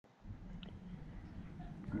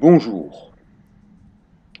Bonjour.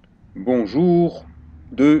 Bonjour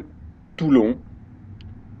de Toulon,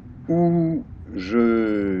 où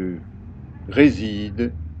je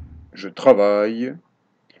réside, je travaille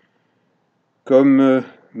comme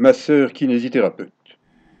masseur kinésithérapeute.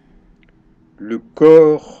 Le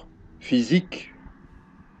corps physique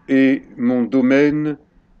est mon domaine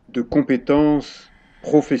de compétences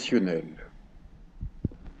professionnelles.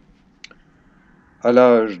 À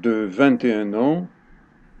l'âge de 21 ans,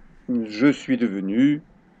 je suis devenu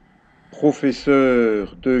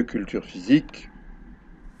professeur de culture physique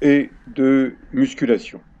et de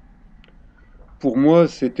musculation. Pour moi,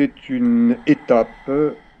 c'était une étape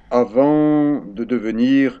avant de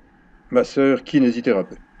devenir masseur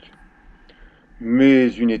kinésithérapeute. Mais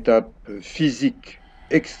une étape physique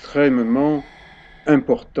extrêmement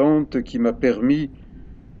importante qui m'a permis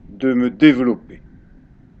de me développer.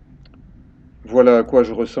 Voilà à quoi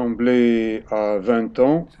je ressemblais à 20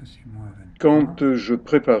 ans quand je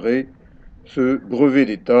préparais ce brevet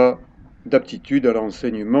d'état d'aptitude à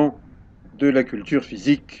l'enseignement de la culture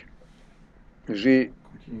physique. J'ai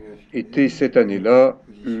été cette année-là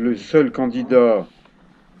le seul candidat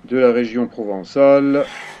de la région provençale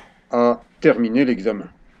à terminer l'examen.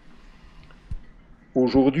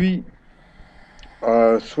 Aujourd'hui,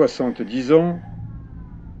 à 70 ans,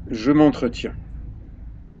 je m'entretiens.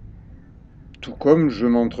 Tout comme je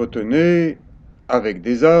m'entretenais avec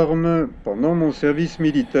des armes pendant mon service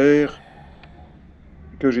militaire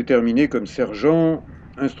que j'ai terminé comme sergent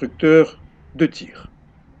instructeur de tir.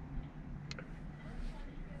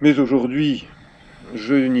 Mais aujourd'hui,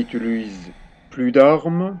 je n'utilise plus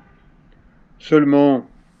d'armes, seulement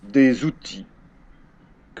des outils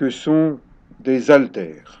que sont des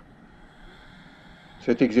haltères.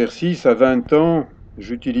 Cet exercice, à 20 ans,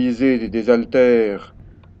 j'utilisais des haltères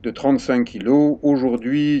de 35 kg.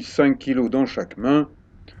 Aujourd'hui, 5 kg dans chaque main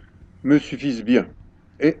me suffisent bien.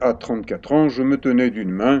 Et à 34 ans, je me tenais d'une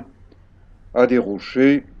main à des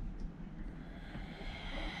rochers.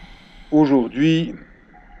 Aujourd'hui,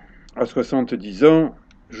 à 70 ans,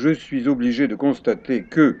 je suis obligé de constater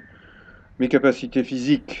que mes capacités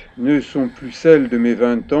physiques ne sont plus celles de mes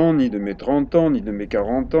 20 ans, ni de mes 30 ans, ni de mes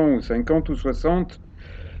 40 ans, ou 50 ou 60,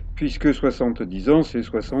 puisque 70 ans, c'est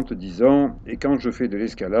 70 ans, et quand je fais de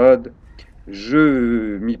l'escalade,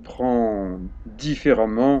 je m'y prends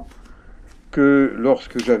différemment que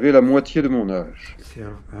lorsque j'avais la moitié de mon âge.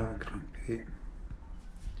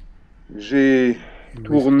 J'ai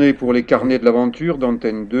tourné pour les carnets de l'aventure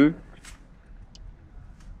d'Antenne 2,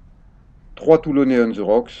 3 Toulonnais on the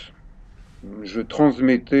Rocks. Je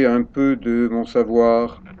transmettais un peu de mon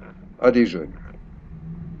savoir à des jeunes.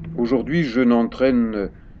 Aujourd'hui, je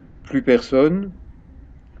n'entraîne plus personne.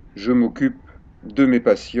 Je m'occupe de mes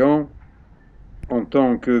patients en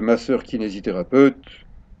tant que masseur kinésithérapeute,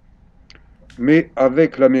 mais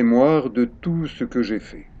avec la mémoire de tout ce que j'ai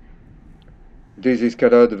fait. Des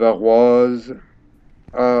escalades varoises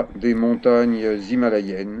à des montagnes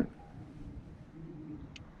himalayennes.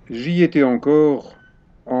 J'y étais encore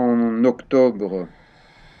en octobre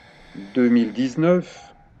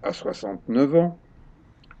 2019, à 69 ans.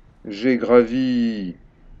 J'ai gravi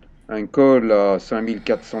un col à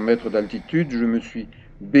 5400 mètres d'altitude. Je me suis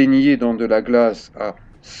baigné dans de la glace à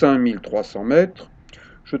 5300 mètres.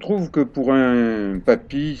 Je trouve que pour un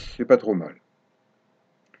papy, c'est pas trop mal.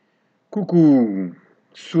 Coucou,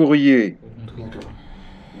 souriez.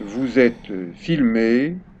 Vous êtes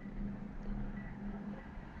filmé.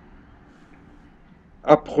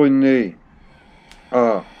 Apprenez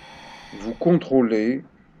à vous contrôler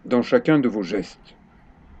dans chacun de vos gestes.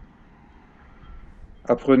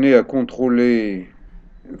 Apprenez à contrôler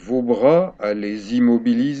vos bras, à les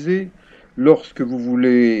immobiliser lorsque vous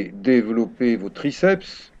voulez développer vos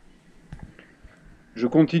triceps. Je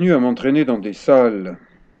continue à m'entraîner dans des salles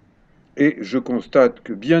et je constate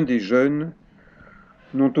que bien des jeunes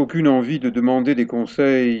n'ont aucune envie de demander des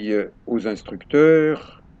conseils aux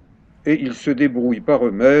instructeurs et ils se débrouillent par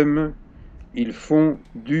eux-mêmes, ils font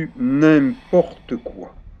du n'importe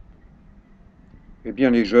quoi. Eh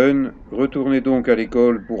bien les jeunes, retournez donc à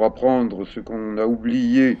l'école pour apprendre ce qu'on a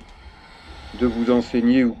oublié de vous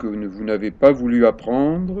enseigner ou que vous n'avez pas voulu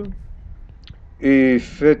apprendre, et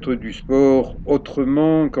faites du sport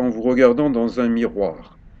autrement qu'en vous regardant dans un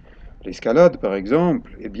miroir. L'escalade, par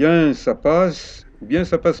exemple, eh bien ça passe ou bien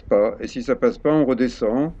ça passe pas, et si ça passe pas, on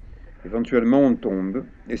redescend, éventuellement on tombe,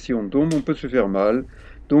 et si on tombe, on peut se faire mal.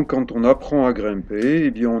 Donc quand on apprend à grimper,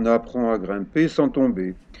 eh bien on apprend à grimper sans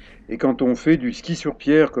tomber. Et quand on fait du ski sur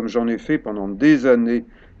pierre, comme j'en ai fait pendant des années,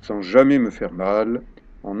 sans jamais me faire mal,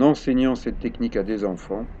 en enseignant cette technique à des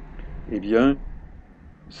enfants, eh bien,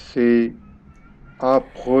 c'est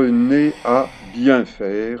Apprenez à bien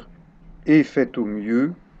faire et faites au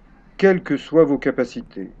mieux, quelles que soient vos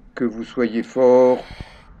capacités. Que vous soyez fort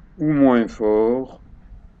ou moins fort,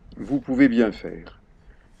 vous pouvez bien faire.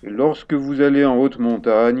 Et lorsque vous allez en haute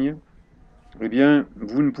montagne, eh bien,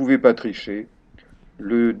 vous ne pouvez pas tricher.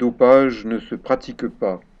 Le dopage ne se pratique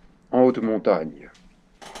pas en haute montagne.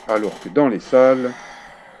 Alors que dans les salles,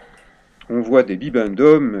 on voit des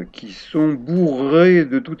bibendums qui sont bourrés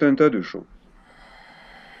de tout un tas de choses.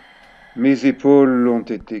 Mes épaules ont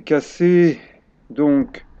été cassées,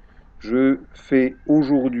 donc je fais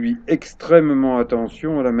aujourd'hui extrêmement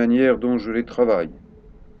attention à la manière dont je les travaille.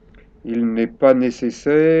 Il n'est pas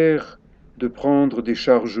nécessaire de prendre des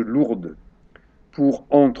charges lourdes pour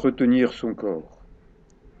entretenir son corps.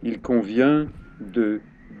 Il convient de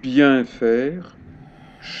bien faire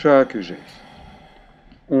chaque geste.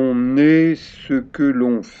 On est ce que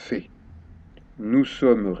l'on fait. Nous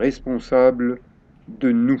sommes responsables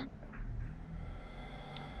de nous.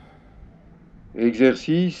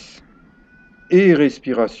 Exercice et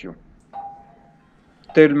respiration.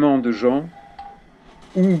 Tellement de gens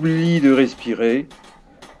oublient de respirer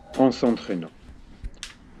en s'entraînant.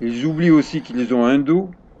 Ils oublient aussi qu'ils ont un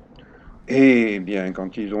dos. Et bien,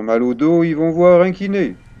 quand ils ont mal au dos, ils vont voir un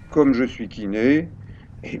kiné. Comme je suis kiné,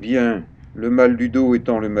 eh bien, le mal du dos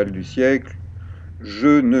étant le mal du siècle,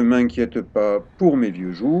 je ne m'inquiète pas pour mes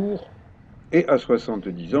vieux jours. Et à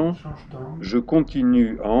 70 ans, je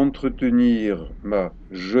continue à entretenir ma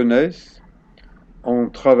jeunesse en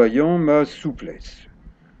travaillant ma souplesse.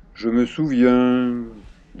 Je me souviens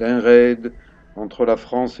d'un raid entre la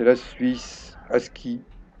France et la Suisse à ski.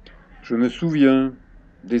 Je me souviens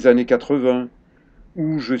des années 80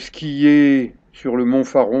 où je skiais sur le mont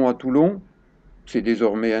Faron à Toulon. C'est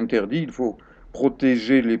désormais interdit, il faut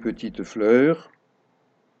protéger les petites fleurs.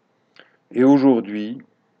 Et aujourd'hui,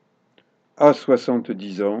 à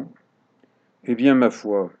 70 ans, eh bien ma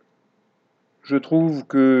foi, je trouve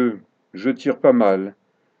que je tire pas mal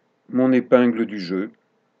mon épingle du jeu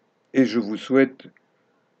et je vous souhaite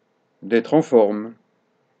d'être en forme,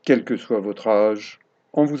 quel que soit votre âge,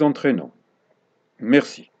 en vous entraînant.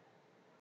 Merci.